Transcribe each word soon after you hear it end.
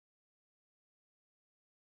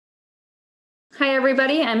Hi,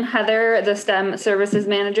 everybody. I'm Heather, the STEM Services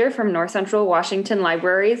Manager from North Central Washington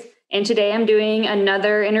Libraries. And today I'm doing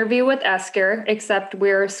another interview with Esker, except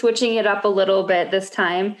we're switching it up a little bit this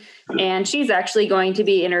time. And she's actually going to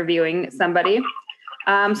be interviewing somebody.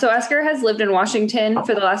 So Esker has lived in Washington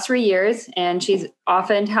for the last 3 years, and she's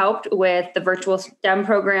often helped with the virtual STEM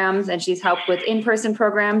programs, and she's helped with in-person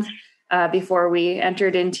programs before we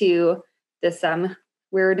entered into this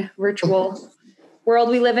weird virtual world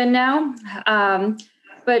we live in now.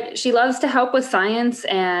 But she loves to help with science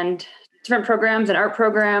and different programs and art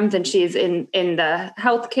programs, and she's in the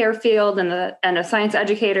healthcare field and a science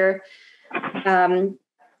educator. So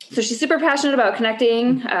she's super passionate about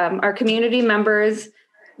connecting our community members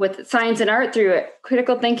with science and art through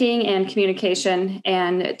critical thinking and communication.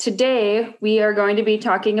 And today we are going to be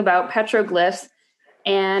talking about petroglyphs,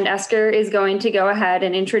 and Esker is going to go ahead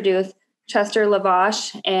and introduce Chester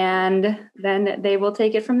Liwosz, and then they will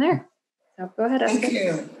take it from there. So go ahead, Esker. Thank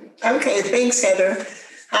you. Okay, thanks, Heather.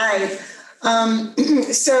 Hi.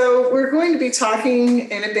 So we're going to be talking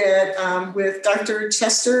in a bit with Dr.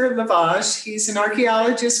 Chester Liwosz. He's an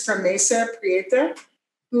archaeologist from Mesa Prieta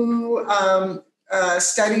who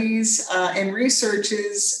studies and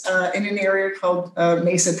researches in an area called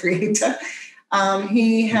Mesa Prieta.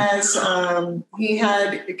 He has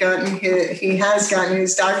gotten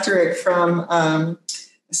his doctorate from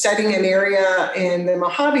studying an area in the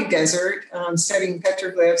Mojave Desert, studying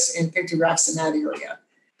petroglyphs and pictographs in that area.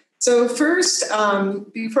 So first,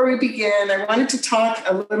 before we begin, I wanted to talk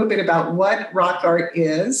a little bit about what rock art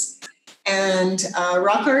is. And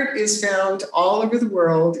rock art is found all over the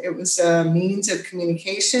world. It was a means of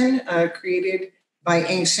communication created by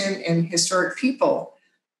ancient and historic people.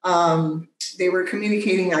 They were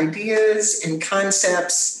communicating ideas and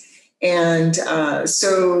concepts. And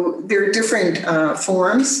so there are different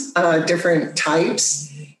forms, different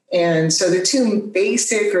types. And so the two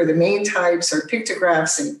basic or the main types are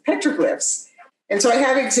pictographs and petroglyphs. And so I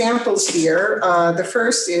have examples here. The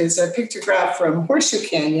first is a pictograph from Horseshoe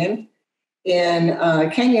Canyon in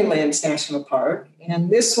Canyonlands National Park. And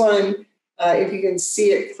this one, if you can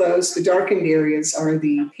see it close, the darkened areas are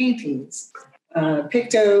the paintings.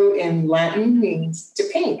 Picto in Latin means to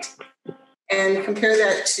paint. And compare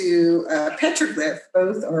that to petroglyph.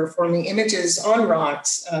 Both are forming images on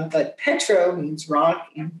rocks, but petro means rock,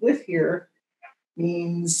 and glyph here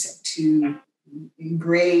means to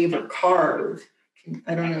engrave or carve.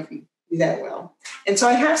 I don't know if you do that well. And so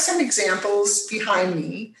I have some examples behind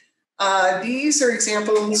me. These are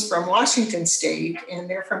examples from Washington State, and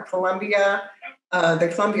they're from Columbia, the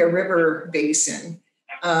Columbia River Basin.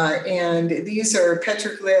 And these are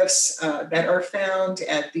petroglyphs that are found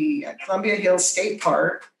at the Columbia Hills State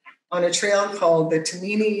Park on a trail called the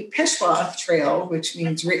Tamini Peshwa Trail, which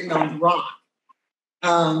means written on rock.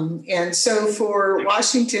 And so for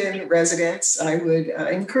Washington residents, I would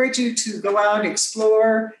encourage you to go out,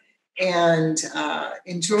 explore, and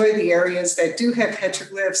enjoy the areas that do have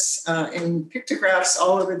petroglyphs and pictographs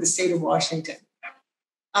all over the state of Washington.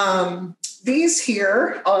 These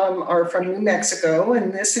here are from New Mexico,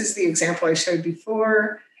 and this is the example I showed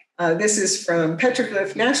before. This is from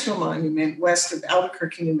Petroglyph National Monument west of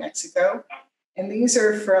Albuquerque, New Mexico. And these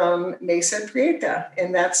are from Mesa Prieta,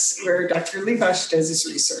 and that's where Dr. Liwosz does his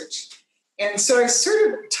research. And so I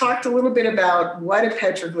sort of talked a little bit about what a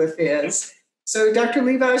petroglyph is. So Dr.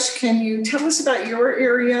 Liwosz, can you tell us about your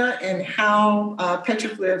area and how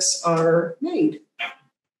petroglyphs are made?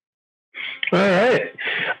 All right.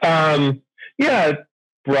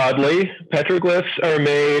 Broadly, petroglyphs are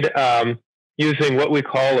made using what we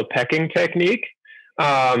call a pecking technique.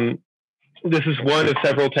 This is one of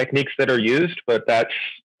several techniques that are used, but that's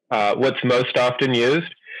what's most often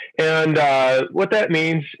used. And what that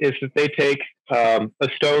means is that they take a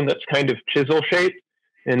stone that's kind of chisel shaped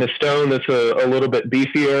and a stone that's a little bit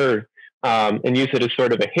beefier and use it as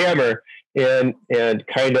sort of a hammer and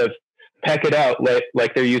kind of peck it out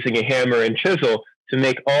like they're using a hammer and chisel to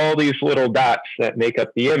make all these little dots that make up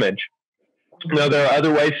the image. Now, there are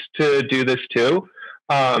other ways to do this too.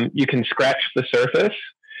 You can scratch the surface.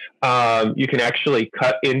 You can actually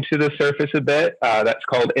cut into the surface a bit. That's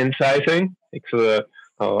called incising. It takes a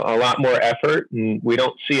lot more effort, and we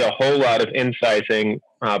don't see a whole lot of incising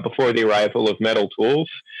before the arrival of metal tools.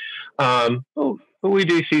 But we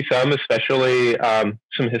do see some, especially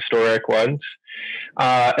some historic ones.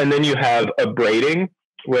 And then you have a braiding,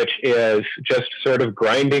 which is just sort of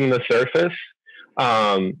grinding the surface.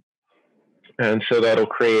 And so that'll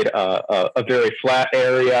create a very flat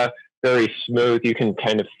area, very smooth. You can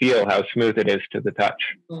kind of feel how smooth it is to the touch.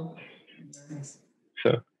 Nice.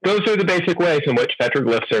 So those are the basic ways in which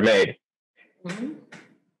petroglyphs are made. Mm-hmm.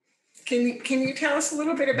 Can you tell us a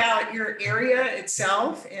little bit about your area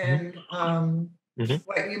itself and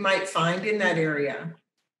what you might find in that area?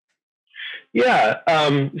 Yeah,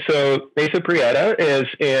 so Mesa Prieta is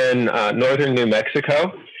in northern New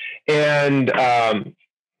Mexico, and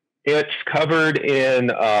it's covered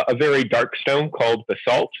in a very dark stone called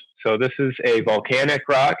basalt. So this is a volcanic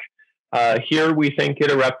rock. Here we think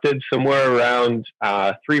it erupted somewhere around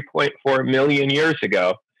 3.4 million years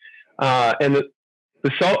ago. And the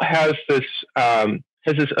basalt has this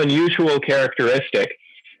unusual characteristic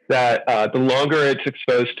that the longer it's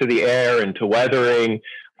exposed to the air and to weathering,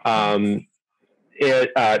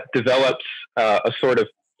 it develops a sort of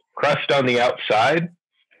crust on the outside.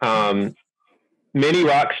 Many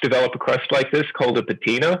rocks develop a crust like this called a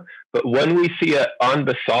patina, but when we see it on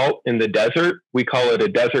basalt in the desert, we call it a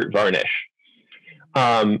desert varnish.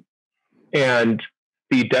 And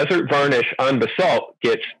the desert varnish on basalt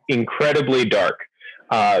gets incredibly dark,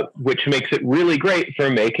 which makes it really great for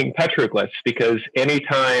making petroglyphs, because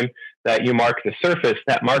anytime that you mark the surface,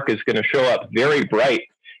 that mark is going to show up very bright,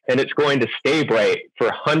 and it's going to stay bright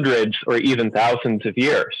for hundreds or even thousands of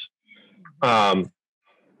years.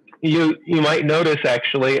 You might notice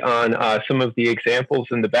actually on some of the examples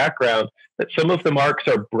in the background that some of the marks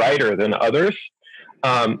are brighter than others.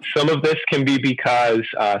 Some of this can be because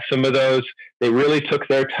some of those, they really took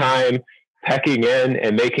their time pecking in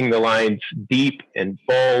and making the lines deep and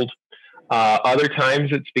bold. Other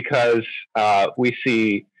times it's because we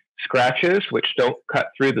see scratches which don't cut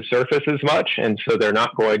through the surface as much, and so they're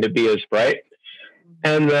not going to be as bright.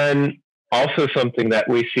 And then also something that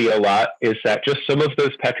we see a lot is that just some of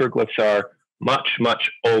those petroglyphs are much, much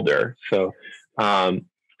older. So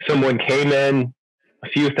someone came in a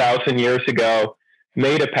few thousand years ago,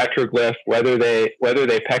 made a petroglyph, whether they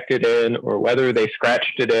pecked it in or whether they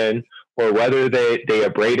scratched it in or whether they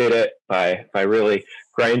abraded it by really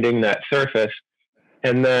grinding that surface.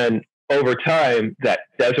 And then over time, that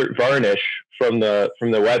desert varnish from the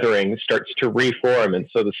weathering starts to reform, and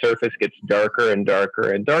so the surface gets darker and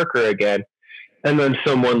darker and darker again. And then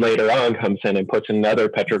someone later on comes in and puts another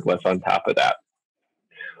petroglyph on top of that.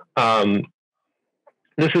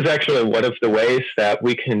 This is actually one of the ways that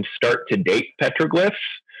we can start to date petroglyphs.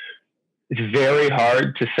 It's very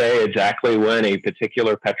hard to say exactly when a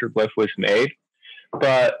particular petroglyph was made,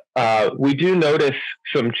 but we do notice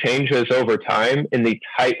some changes over time in the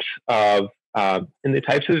types of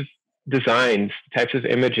designs, types of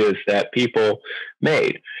images that people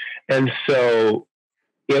made. And so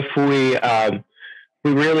if we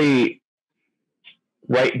really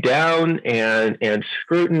write down and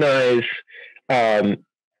scrutinize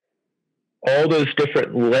all those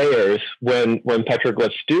different layers when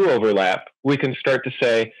petroglyphs do overlap, we can start to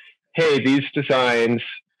say, hey, these designs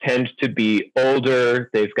tend to be older.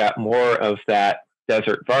 They've got more of that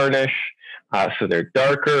desert varnish, so they're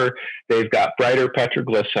darker. They've got brighter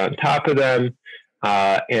petroglyphs on top of them,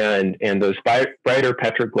 and those brighter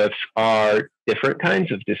petroglyphs are different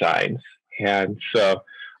kinds of designs. And so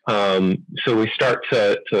we start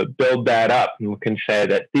to build that up, and we can say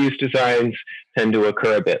that these designs tend to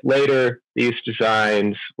occur a bit later. These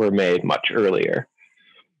designs were made much earlier.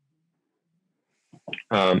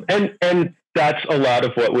 And that's a lot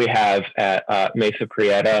of what we have at Mesa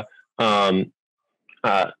Prieta,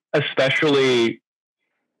 especially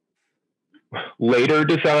later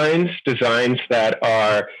designs that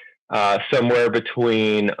are somewhere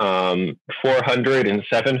between 400 and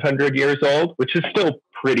 700 years old, which is still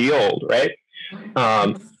pretty old, right?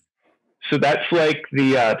 So that's like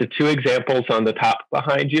the two examples on the top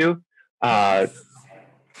behind you.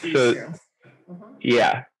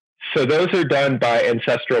 Yeah. So those are done by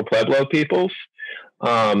ancestral Pueblo peoples.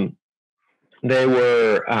 They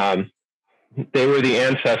were the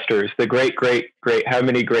ancestors, the great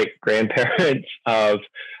grandparents of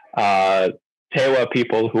Tewa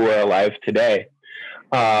people who are alive today.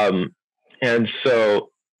 And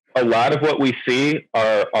so a lot of what we see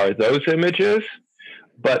are those images,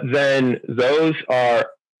 but then those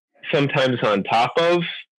are sometimes on top of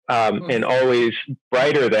and always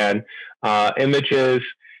brighter than images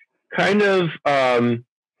kind of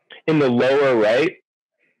in the lower right.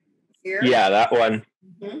 Here? Yeah, that one.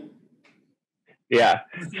 Mm-hmm. Yeah.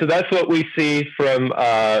 So that's what we see from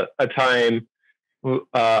a time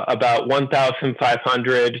about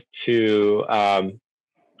 1,500 to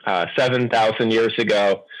 7,000 years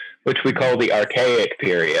ago, which we call the Archaic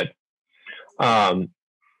period. And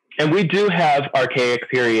we do have Archaic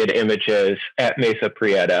period images at Mesa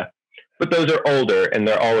Prieta, but those are older and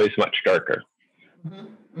they're always much darker. Mm-hmm.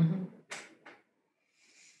 Mm-hmm.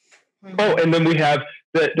 Oh, and then we have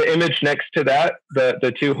the image next to that,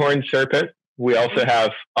 the two-horned serpent, we also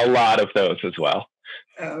have a lot of those as well.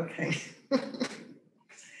 Okay.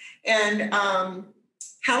 And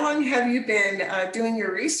how long have you been doing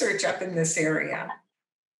your research up in this area?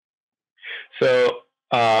 So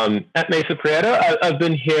at Mesa Prieta, I've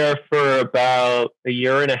been here for about a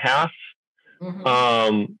year and a half.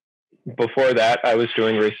 Mm-hmm. Before that, I was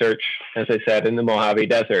doing research, as I said, in the Mojave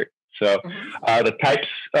Desert. So the types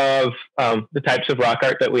of rock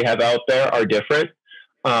art that we have out there are different.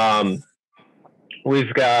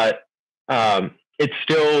 We've got it's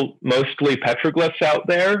still mostly petroglyphs out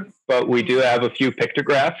there, but we do have a few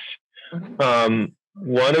pictographs.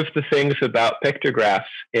 One of the things about pictographs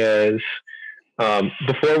is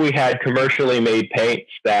before we had commercially made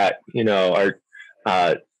paints that are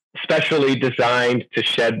specially designed to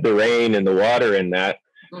shed the rain and the water in that,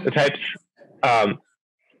 the types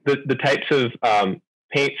of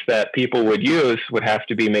paints that people would use would have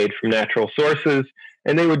to be made from natural sources,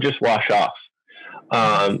 and they would just wash off.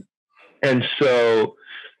 And so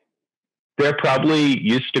there probably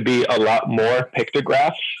used to be a lot more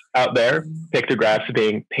pictographs out there, pictographs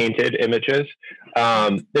being painted images.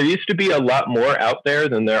 There used to be a lot more out there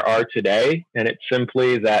than there are today, and it's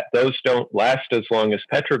simply that those don't last as long as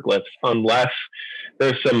petroglyphs unless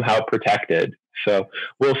they're somehow protected. So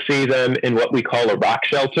we'll see them in what we call a rock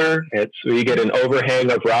shelter. It's where you get an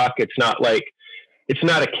overhang of rock. It's not a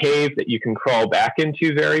cave that you can crawl back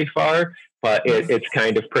into very far, but it's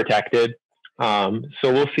kind of protected. So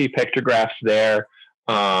we'll see pictographs there.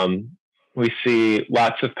 We see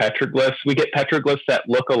lots of petroglyphs. We get petroglyphs that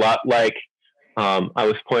look a lot like, I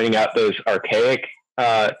was pointing out those archaic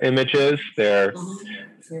images. They're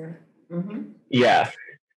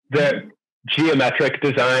geometric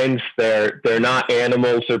designs. They're not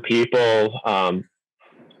animals or people.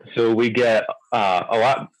 So we get a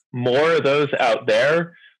lot more of those out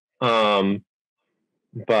there.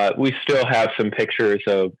 But we still have some pictures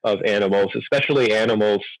of animals, especially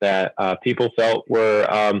animals that people felt were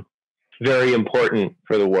very important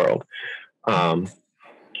for the world. And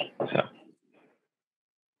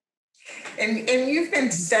you've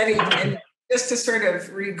been studying, and just to sort of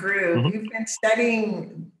regroup, you've been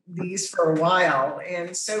studying these for a while.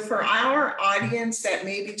 And so for our audience that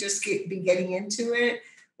maybe just be getting into it,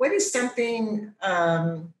 what is something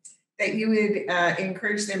that you would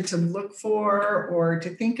encourage them to look for or to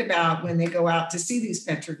think about when they go out to see these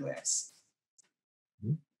petroglyphs?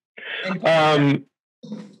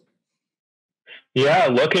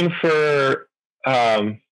 Looking for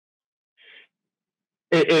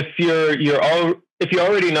if you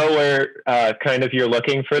already know where kind of you're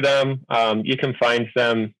looking for them, you can find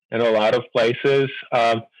them in a lot of places.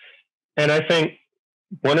 And I think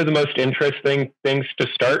one of the most interesting things to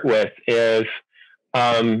start with is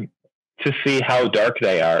to see how dark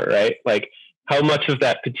they are, right? Like how much of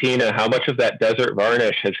that patina, how much of that desert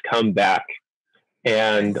varnish has come back,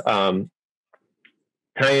 and kind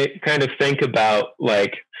of think about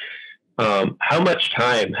like how much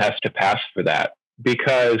time has to pass for that.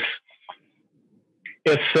 Because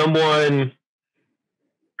if someone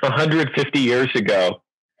 150 years ago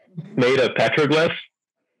made a petroglyph,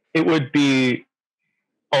 it would be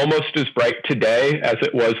almost as bright today as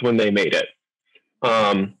it was when they made it.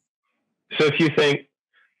 So if you think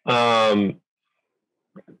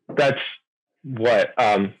that's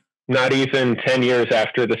not even 10 years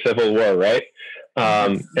after the Civil War, right?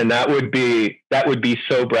 And that would be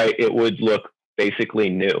so bright it would look basically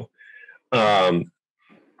new.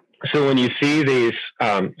 So when you see these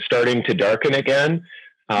starting to darken again,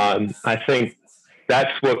 I think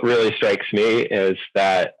that's what really strikes me is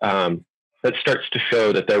that that starts to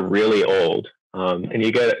show that they're really old, and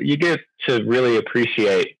you get to really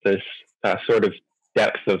appreciate this sort of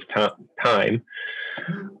depth of time.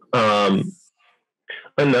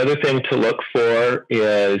 Another thing to look for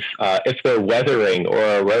is if they're weathering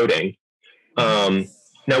or eroding.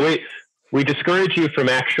 Now we discourage you from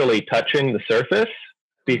actually touching the surface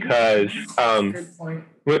because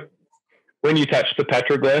when you touch the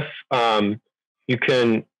petroglyph, you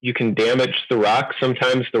can damage the rock.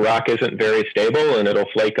 Sometimes the rock isn't very stable and it'll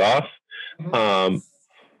flake off.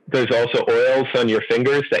 There's also oils on your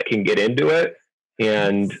fingers that can get into it,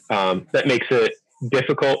 and that makes it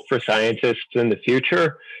difficult for scientists in the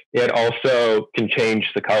future. It also can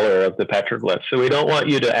change the color of the petroglyph. So we don't want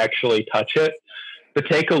you to actually touch it, but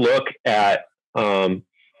take a look at,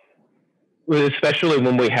 especially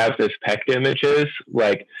when we have this pecked images,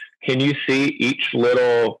 like, can you see each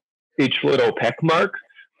little peck mark,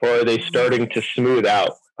 or are they starting to smooth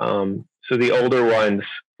out? So the older ones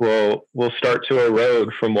will start to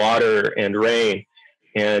erode from water and rain.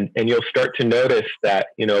 And you'll start to notice that,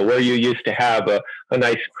 where you used to have a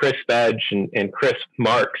nice crisp edge and crisp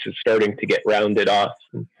marks is starting to get rounded off.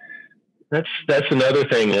 And that's another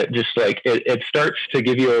thing that just like it starts to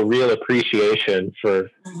give you a real appreciation for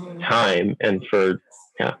time and for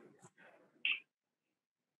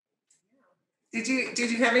Did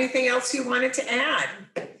you have anything else you wanted to add?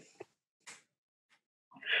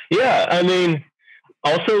 Yeah, I mean,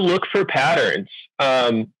 also look for patterns.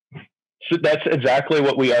 So that's exactly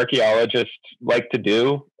what we archaeologists like to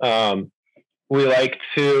do. We like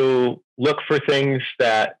to look for things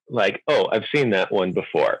that, like, oh, I've seen that one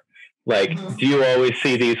before. Like, do you always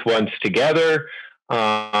see these ones together?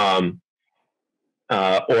 Or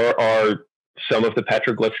are some of the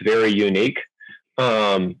petroglyphs very unique?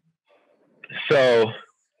 So,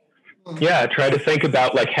 yeah, try to think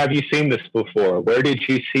about, like, have you seen this before? Where did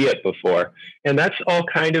you see it before? And that's all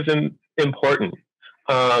kind of important.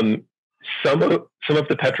 Some of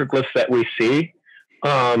the petroglyphs that we see,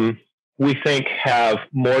 we think have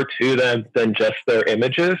more to them than just their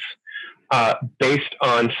images, based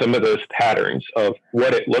on some of those patterns of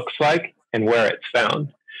what it looks like and where it's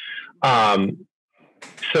found.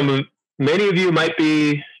 Many of you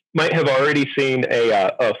might have already seen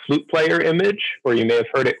a flute player image, or you may have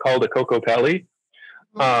heard it called a cocopelli.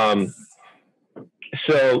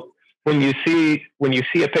 So when you see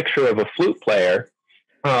a picture of a flute player,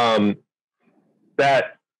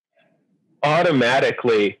 that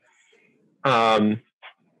automatically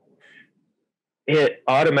it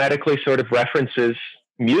automatically sort of references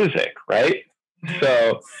music, right?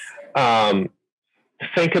 So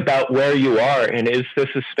think about where you are, and is this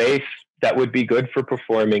a space that would be good for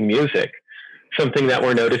performing music? Something that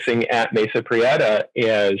we're noticing at Mesa Prieta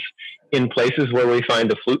is in places where we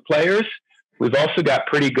find the flute players, we've also got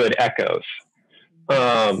pretty good echoes.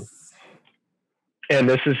 And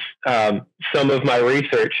this is some of my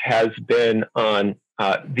research has been on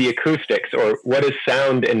the acoustics, or what does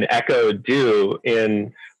sound and echo do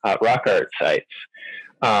in rock art sites.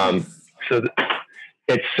 So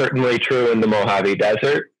it's certainly true in the Mojave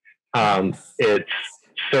Desert. It's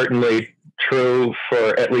certainly true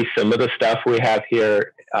for at least some of the stuff we have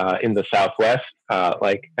here in the Southwest,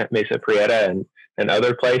 like at Mesa Prieta and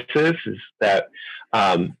other places, is that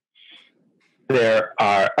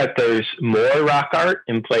there's more rock art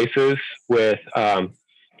in places with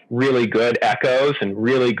really good echoes and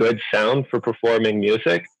really good sound for performing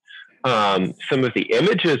music. Some of the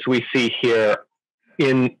images we see here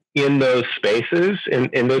in those spaces,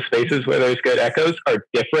 in those spaces where there's good echoes, are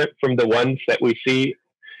different from the ones that we see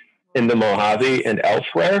in the Mojave and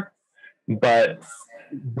elsewhere, but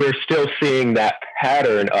we're still seeing that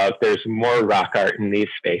pattern of there's more rock art in these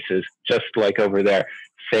spaces, just like over there.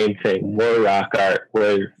 Same thing, more rock art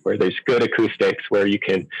where there's good acoustics, where you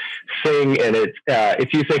can sing. And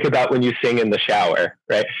if you think about when you sing in the shower,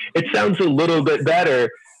 right, it sounds a little bit better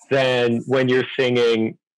than when you're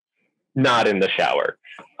singing not in the shower,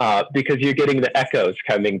 because you're getting the echoes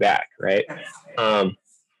coming back, right?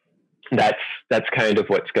 That's kind of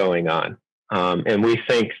what's going on. And we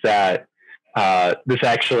think that this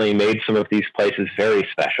actually made some of these places very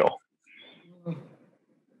special.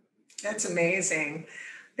 That's amazing.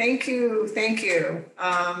 Thank you.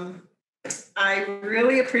 I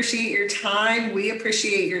really appreciate your time. We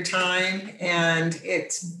appreciate your time. And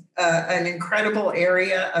it's an incredible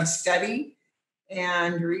area of study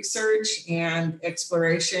and research and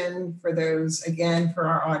exploration for for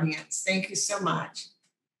our audience. Thank you so much.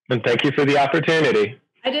 And thank you for the opportunity.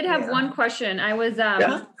 I did have one question. I was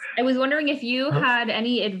wondering if you had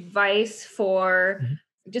any advice for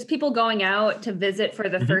just people going out to visit for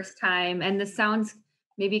the first time. And this sounds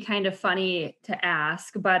maybe kind of funny to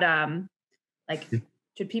ask, but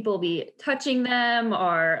should people be touching them,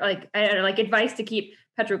 or I don't know, advice to keep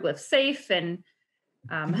petroglyphs safe? And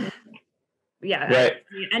any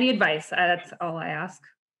advice? That's all I ask.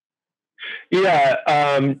 Yeah,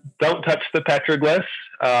 don't touch the petroglyphs.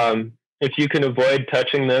 If you can avoid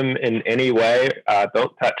touching them in any way,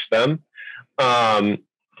 don't touch them. That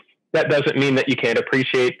doesn't mean that you can't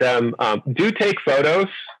appreciate them. Do take photos.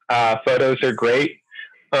 Photos are great.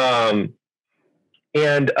 And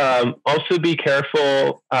also be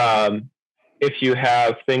careful if you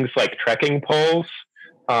have things like trekking poles.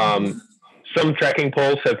 Some trekking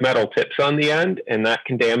poles have metal tips on the end, and that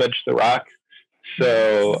can damage the rock.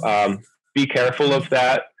 So be careful of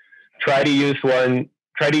that. Try to use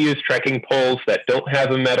trekking poles that don't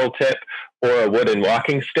have a metal tip, or a wooden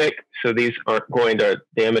walking stick, so these aren't going to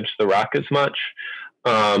damage the rock as much.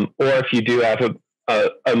 Or if you do have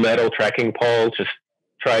a metal trekking pole, just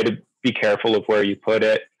try to be careful of where you put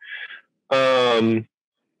it. And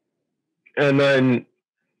then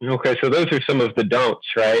Okay, so those are some of the don'ts,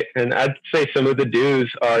 right? And I'd say some of the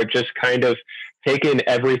do's are just kind of taking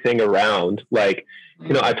everything around. Like,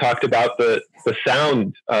 I talked about the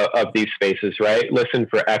sound of these spaces, right? Listen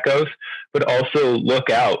for echoes, but also look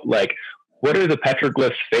out. Like, what are the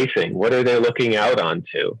petroglyphs facing? What are they looking out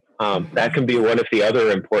onto? That can be one of the other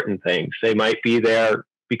important things. They might be there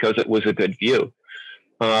because it was a good view.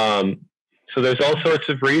 So there's all sorts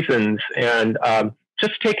of reasons, and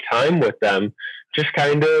just take time with them. Just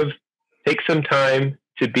kind of take some time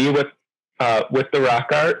to be with the rock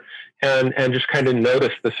art, and just kind of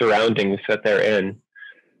notice the surroundings that they're in.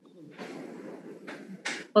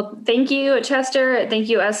 Well, thank you, Chester. Thank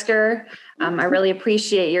you, Esker. I really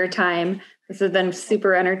appreciate your time. This has been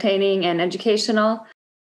super entertaining and educational.